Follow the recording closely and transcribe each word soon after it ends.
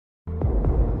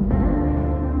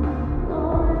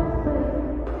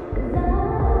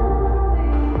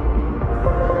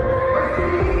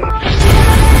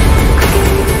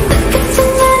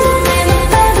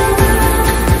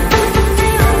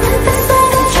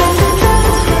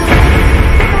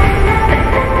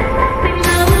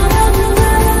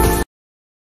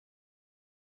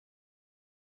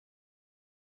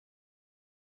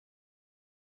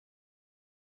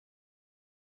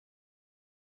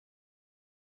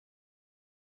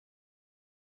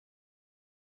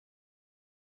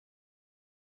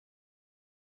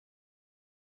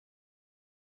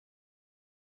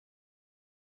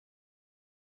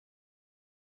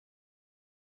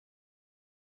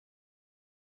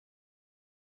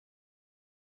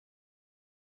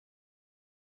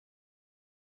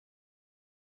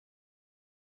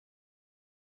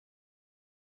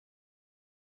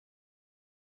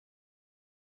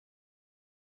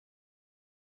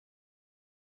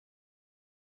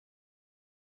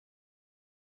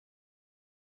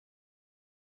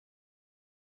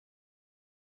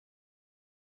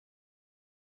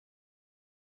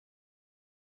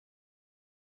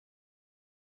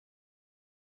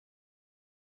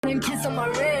one kiss on my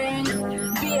ring.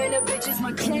 Being a bitch is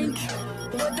my kink.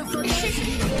 What the fuck is it?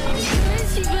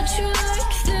 Crazy, but you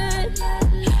like that.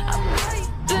 I'm right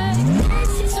back.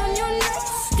 She's on your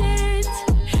nightstand.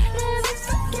 Never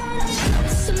forget.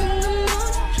 Some in the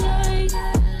moonlight.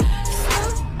 Snow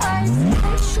eyes.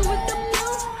 Hit you with the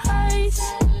blue eyes.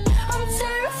 I'm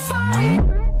terrified.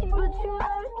 Crazy, but you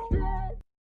like that.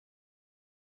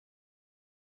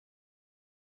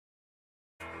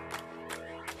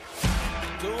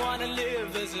 Don't wanna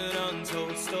live as an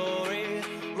untold story.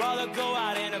 Rather go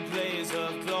out in a blaze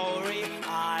of glory.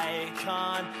 I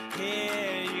can't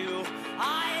hear you.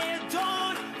 I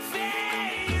don't fear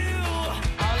you.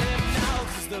 I live now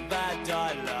 'cause the bad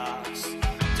die last.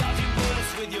 Dodging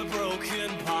bullets with your broken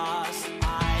past.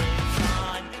 I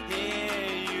can't hear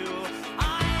you.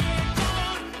 I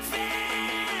don't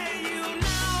fear you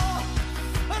now.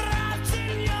 Wrapped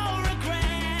in your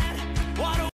regret.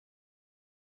 What a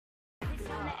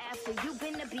You've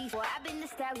been the beef, I've been the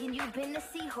stallion, you've been the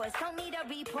seahorse. Don't need a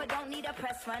report, don't need a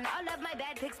press run. All of my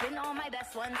bad pics been all my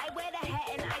best ones. I wear the hat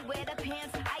and I wear the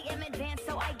pants. I am advanced,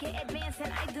 so I get advanced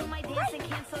and I do my dance and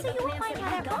cancel the plans. If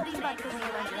you don't be back, 'cause you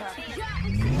like it.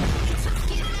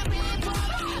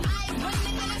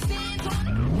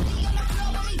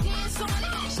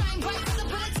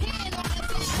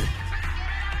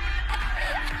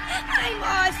 I'm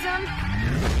awesome.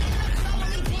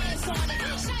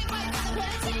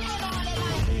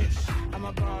 I'm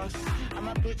a boss, I'm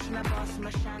a bitch and a boss, I'ma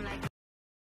shine like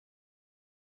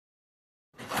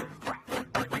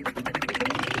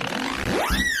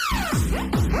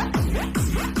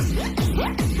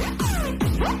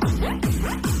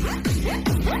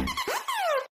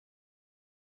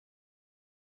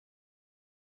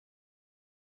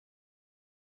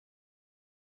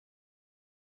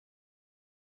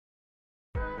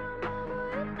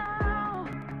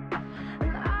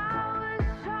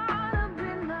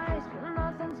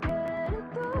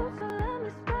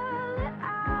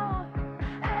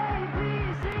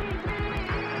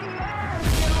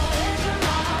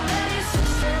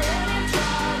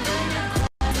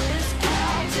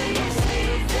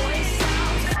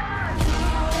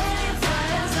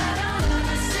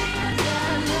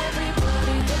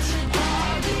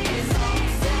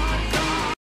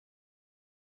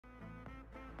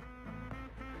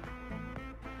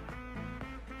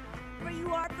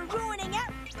You are for ruining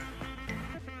it.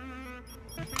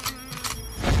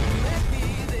 Make me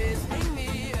this, bring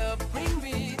me up, bring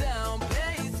me down.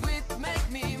 Play it sweet, make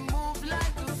me move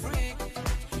like a freak.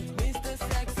 Mr.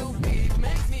 Saxo beat,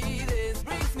 make me this,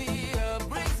 brings me up,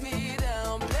 brings me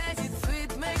down. Play it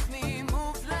sweet, make me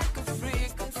move like a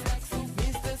freak.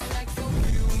 Mr. Saxo,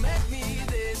 you make me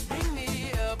this, bring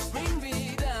me up, bring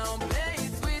me down. Play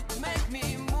it sweet, make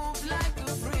me move like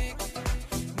a freak.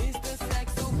 Mr.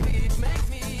 Saxo beat, make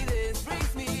me this,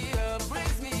 brings me up,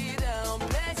 brings me down.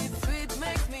 Play it sweet,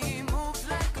 make me move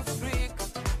like a freak.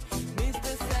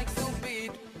 Mr. Saxo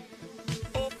beat.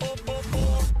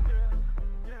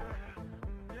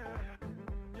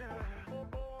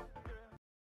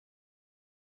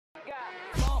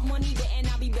 More money, then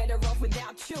I'll be better off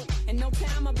without you. In no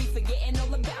time, I'll be forgetting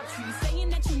all about you. You saying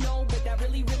that you know, but I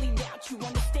really, really doubt you.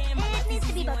 Understand my life is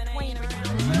easy when I ain't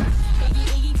around you. Iggy,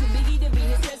 Iggy, too biggie to be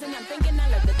his present. I'm thinking I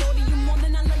love the thought of you more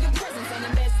than I love your presence. And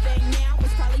the best thing now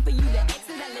is probably for you to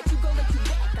exit. I let you go, let you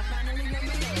back. I finally learned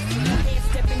your lesson. You can't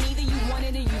step in either, you want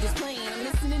it or you just playing. I'm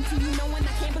listening to you knowing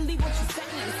I can't believe what you're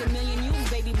saying. It's a million you,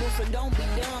 baby boy, so don't be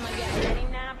dumb. I got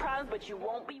 99 problems, but you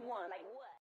won't be one. Like what?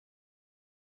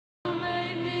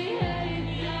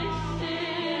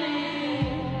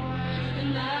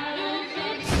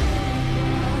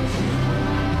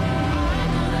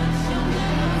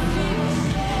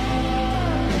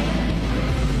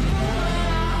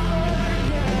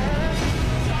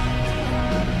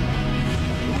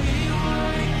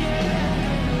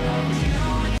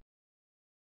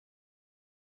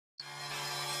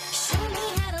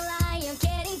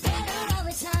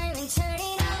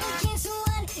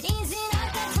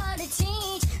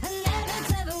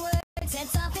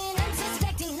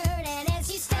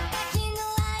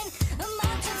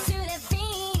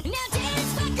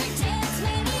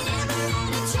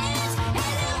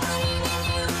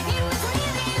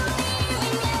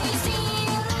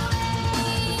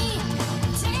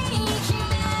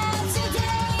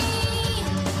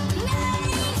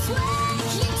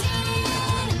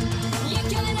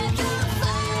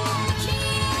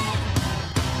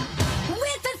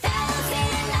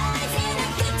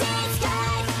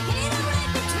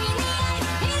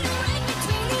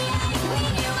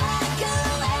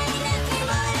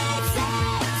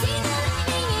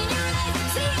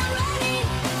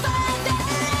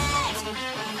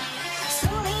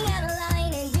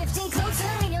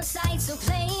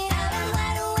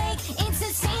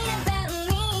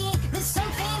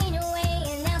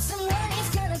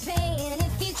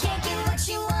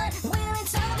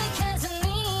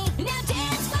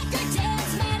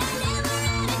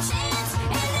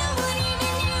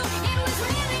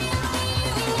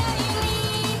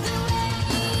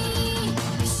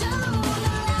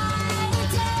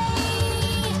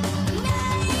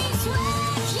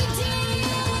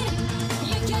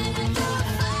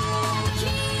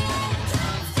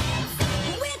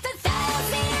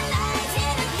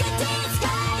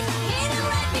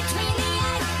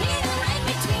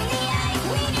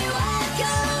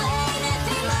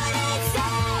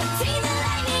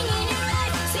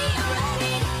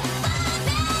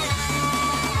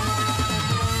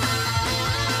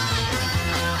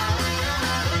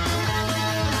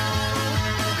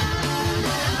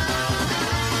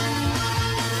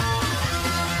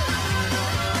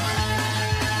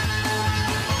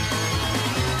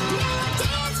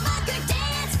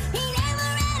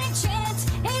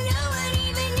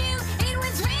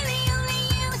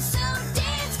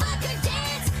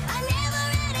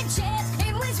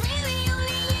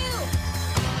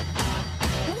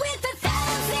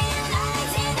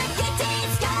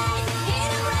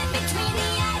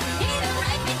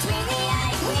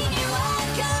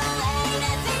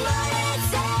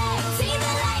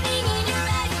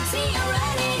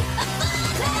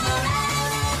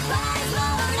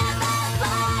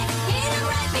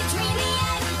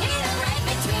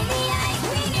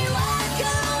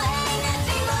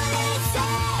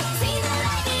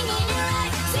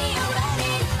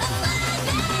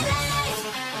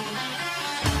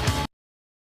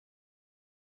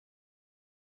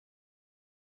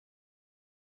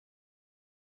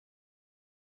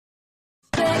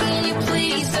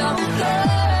 please don't go.